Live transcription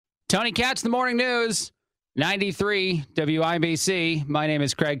Tony Katz, the Morning News, 93 WIBC. My name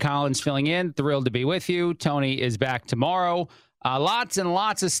is Craig Collins filling in. Thrilled to be with you. Tony is back tomorrow. Lots and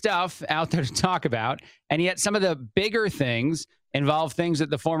lots of stuff out there to talk about. And yet some of the bigger things involve things that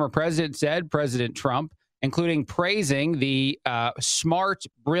the former president said, President Trump, including praising the smart,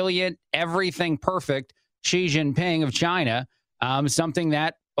 brilliant, everything perfect Xi Jinping of China, something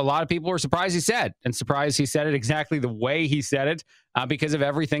that a lot of people were surprised he said, and surprised he said it exactly the way he said it because of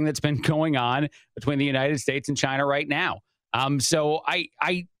everything that's been going on between the United States and China right now. So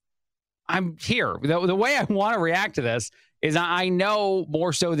I'm here. The way I want to react to this is I know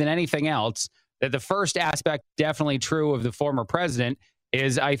more so than anything else that the first aspect, definitely true of the former president,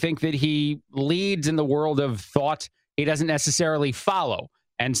 is I think that he leads in the world of thought. He doesn't necessarily follow.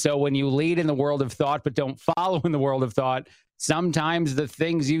 And so when you lead in the world of thought but don't follow in the world of thought, sometimes the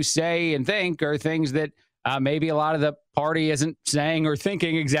things you say and think are things that maybe a lot of the party isn't saying or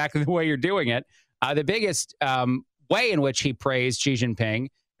thinking exactly the way you're doing it. The biggest way in which he praised Xi Jinping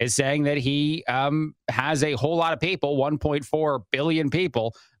is saying that he has a whole lot of people, 1.4 billion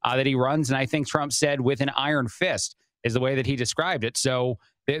people that he runs. And I think Trump said with an iron fist is the way that he described it. So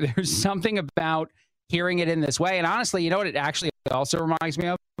there's something about hearing it in this way. And honestly, you know what it actually also reminds me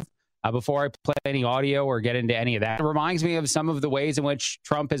of? Before I play any audio or get into any of that, it reminds me of some of the ways in which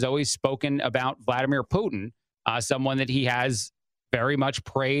Trump has always spoken about Vladimir Putin, someone that he has very much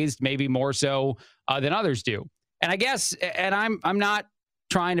praised, maybe more so than others do. And I guess, and I'm not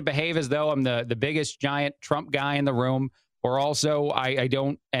trying to behave as though I'm the biggest giant Trump guy in the room, or also I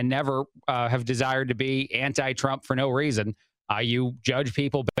don't and never have desired to be anti-Trump for no reason. You judge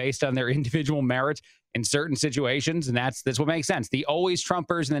people based on their individual merit in certain situations, and that's what makes sense. The always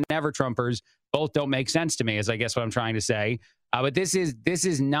Trumpers and the never Trumpers both don't make sense to me, is I guess what I'm trying to say. But this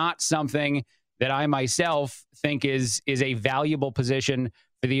is not something that I myself think is a valuable position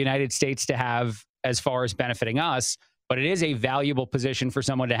for the United States to have as far as benefiting us, but it is a valuable position for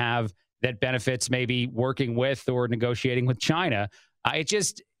someone to have that benefits maybe working with or negotiating with China. I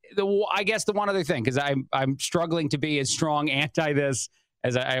guess the one other thing, because I'm struggling to be as strong anti this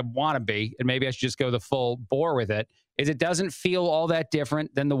as I want to be, and maybe I should just go the full bore with it, is it doesn't feel all that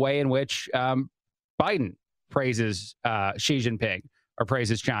different than the way in which Biden praises Xi Jinping or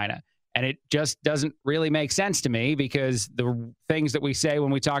praises China. And it just doesn't really make sense to me, because the things that we say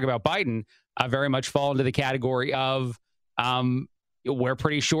when we talk about Biden very much fall into the category of we're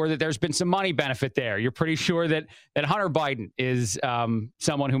pretty sure that there's been some money benefit there. You're pretty sure that Hunter Biden is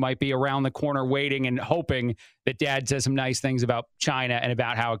someone who might be around the corner waiting and hoping that dad says some nice things about China and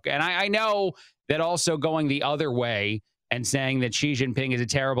about how. And I know that also going the other way and saying that Xi Jinping is a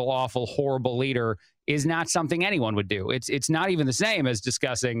terrible, awful, horrible leader is not something anyone would do. It's not even the same as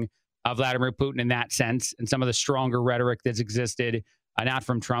discussing Vladimir Putin in that sense, and some of the stronger rhetoric that's existed, not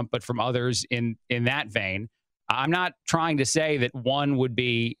from Trump, but from others in that vein. I'm not trying to say that one would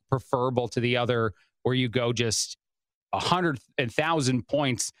be preferable to the other, or you go just 100,000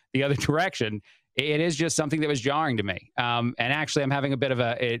 points the other direction. It is just something that was jarring to me. And actually, I'm having a bit of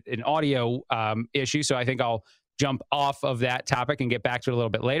an audio issue, so I think I'll jump off of that topic and get back to it a little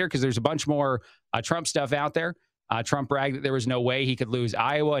bit later, because there's a bunch more Trump stuff out there. Trump bragged that there was no way he could lose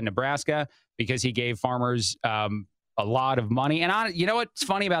Iowa and Nebraska because he gave farmers a lot of money. And you know what's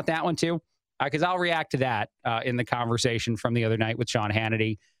funny about that one, too? Because I'll react to that in the conversation from the other night with Sean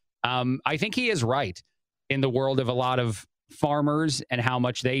Hannity. I think he is right in the world of a lot of farmers and how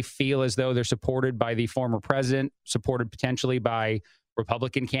much they feel as though they're supported by the former president, supported potentially by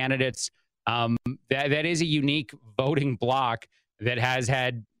Republican candidates. That is a unique voting bloc that has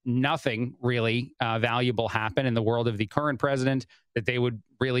had nothing really valuable happen in the world of the current president that they would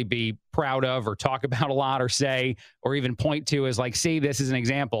really be proud of or talk about a lot or say or even point to as like, see, this is an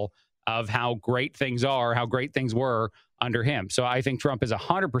example of how great things are, how great things were under him. So I think Trump is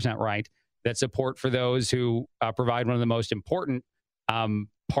 100% right that support for those who provide one of the most important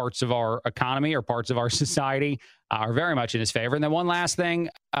parts of our economy or parts of our society are very much in his favor. And then one last thing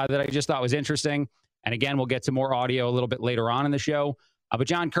that I just thought was interesting, and again, we'll get to more audio a little bit later on in the show, but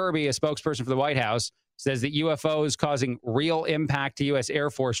John Kirby, a spokesperson for the White House, says that UFOs causing real impact to U.S.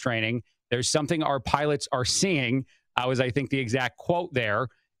 Air Force training. There's something our pilots are seeing, was I think the exact quote there.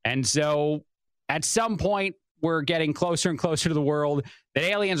 And so at some point, we're getting closer and closer to the world that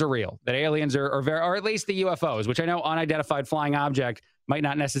aliens are real, that aliens are very, or at least the UFOs, which I know unidentified flying object might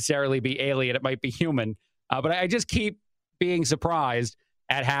not necessarily be alien. It might be human. But I just keep being surprised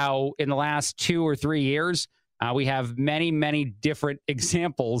at how in the last 2 or 3 years, we have many, many different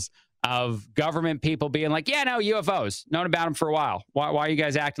examples of government people being like, yeah, no, UFOs, known about them for a while. Why are you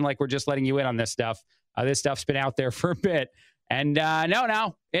guys acting like we're just letting you in on this stuff? This stuff's been out there for a bit. And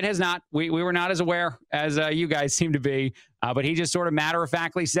no, it has not. We were not as aware as you guys seem to be. But he just sort of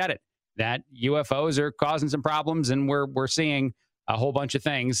matter-of-factly said it, that UFOs are causing some problems, and we're seeing a whole bunch of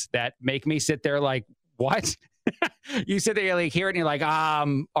things that make me sit there like, what? You sit there, you like, hear it, and you're like,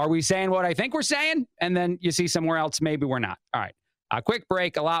 are we saying what I think we're saying? And then you see somewhere else, maybe we're not. All right. A quick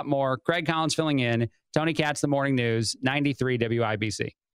break, a lot more. Craig Collins filling in. Tony Katz, The Morning News, 93 WIBC.